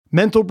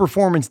Mental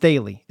Performance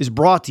Daily is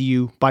brought to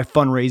you by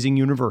Fundraising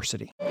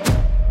University.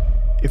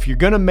 If you're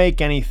going to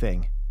make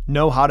anything,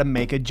 know how to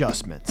make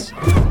adjustments.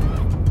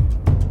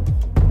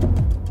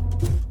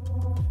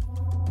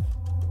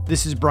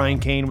 This is Brian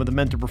Kane with the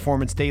Mental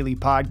Performance Daily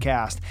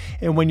podcast.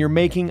 And when you're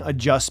making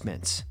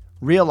adjustments,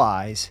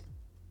 realize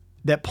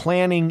that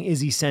planning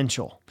is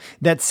essential.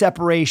 That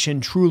separation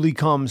truly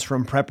comes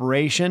from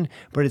preparation,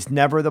 but it's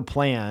never the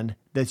plan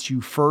that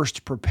you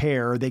first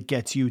prepare that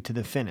gets you to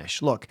the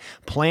finish. Look,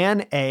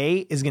 plan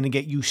A is going to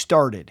get you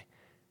started,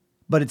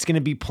 but it's going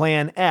to be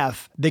plan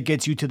F that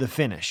gets you to the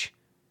finish.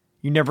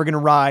 You're never going to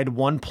ride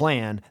one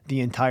plan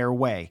the entire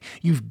way.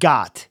 You've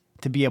got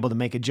to be able to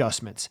make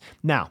adjustments.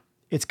 Now,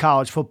 it's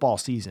college football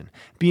season.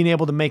 Being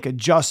able to make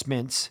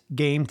adjustments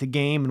game to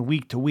game and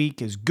week to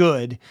week is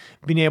good.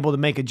 Being able to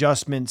make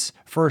adjustments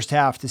first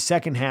half to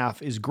second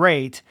half is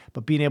great,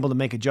 but being able to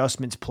make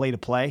adjustments play to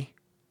play,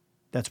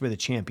 that's where the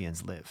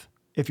champions live.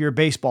 If you're a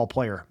baseball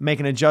player,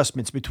 making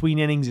adjustments between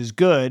innings is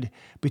good,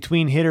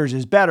 between hitters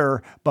is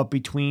better, but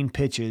between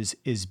pitches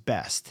is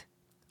best.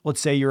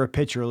 Let's say you're a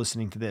pitcher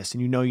listening to this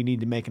and you know you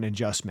need to make an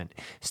adjustment.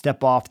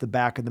 Step off the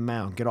back of the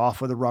mound, get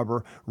off of the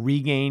rubber,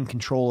 regain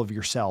control of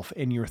yourself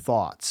and your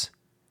thoughts.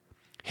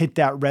 Hit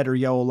that red or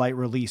yellow light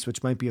release,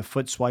 which might be a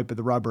foot swipe of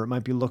the rubber. It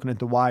might be looking at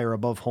the wire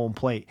above home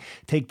plate.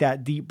 Take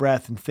that deep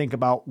breath and think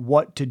about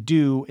what to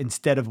do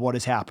instead of what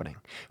is happening.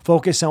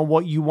 Focus on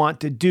what you want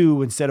to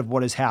do instead of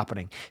what is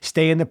happening.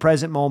 Stay in the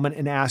present moment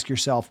and ask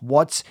yourself,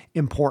 what's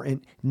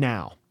important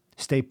now?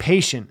 Stay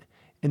patient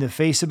in the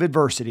face of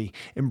adversity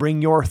and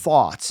bring your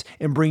thoughts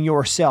and bring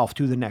yourself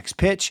to the next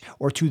pitch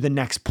or to the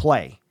next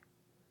play.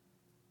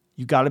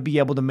 You got to be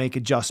able to make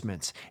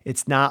adjustments.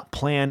 It's not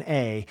plan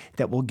A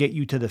that will get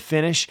you to the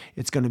finish.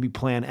 It's going to be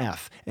plan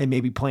F and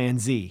maybe plan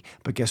Z.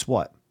 But guess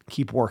what?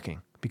 Keep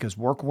working because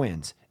work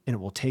wins and it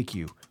will take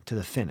you to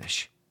the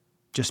finish.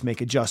 Just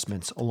make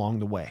adjustments along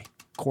the way.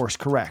 Course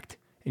correct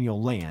and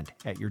you'll land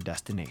at your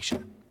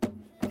destination.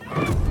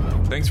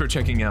 Thanks for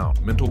checking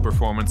out Mental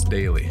Performance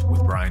Daily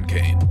with Brian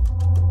Kane,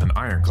 an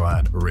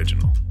Ironclad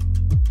original.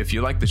 If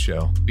you like the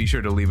show, be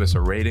sure to leave us a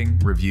rating,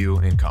 review,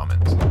 and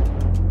comments.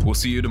 We'll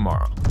see you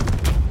tomorrow.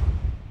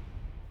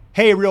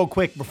 Hey, real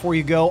quick before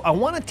you go, I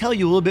want to tell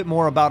you a little bit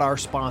more about our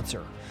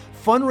sponsor.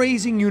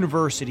 Fundraising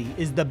University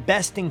is the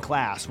best in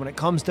class when it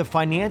comes to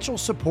financial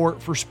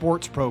support for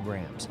sports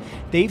programs.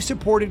 They've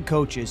supported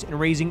coaches in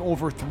raising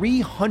over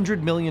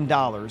 $300 million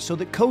so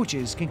that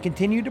coaches can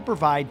continue to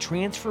provide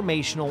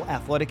transformational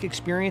athletic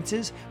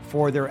experiences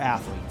for their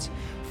athletes.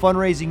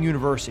 Fundraising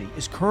University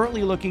is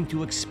currently looking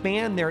to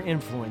expand their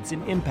influence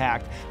and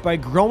impact by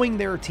growing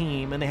their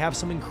team, and they have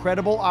some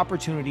incredible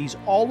opportunities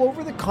all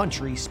over the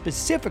country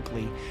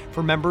specifically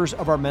for members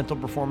of our Mental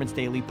Performance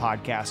Daily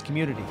podcast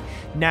community.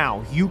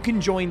 Now, you can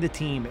join the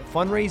team at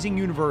Fundraising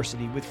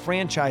University with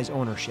franchise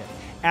ownership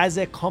as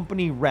a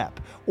company rep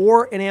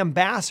or an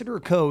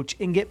ambassador coach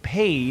and get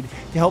paid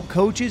to help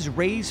coaches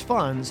raise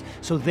funds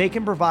so they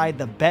can provide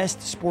the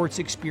best sports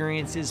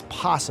experiences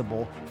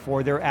possible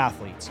for their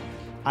athletes.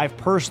 I've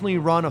personally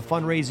run a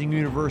Fundraising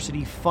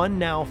University Fund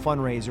Now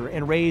fundraiser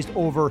and raised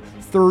over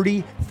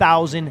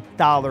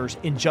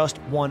 $30,000 in just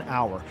 1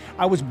 hour.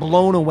 I was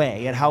blown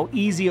away at how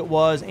easy it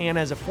was, and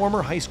as a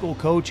former high school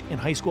coach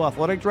and high school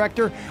athletic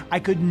director, I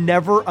could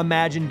never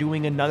imagine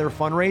doing another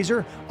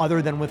fundraiser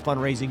other than with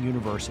Fundraising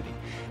University.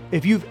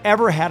 If you've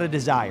ever had a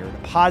desire to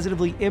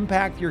positively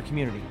impact your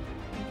community,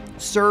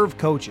 serve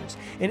coaches,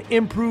 and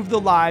improve the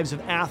lives of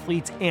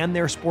athletes and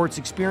their sports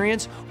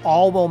experience,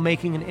 all while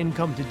making an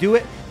income to do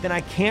it, then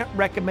I can't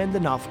recommend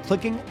enough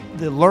clicking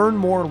the Learn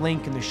More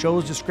link in the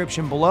show's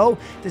description below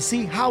to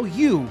see how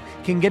you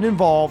can get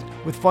involved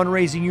with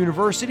Fundraising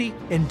University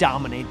and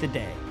dominate the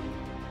day.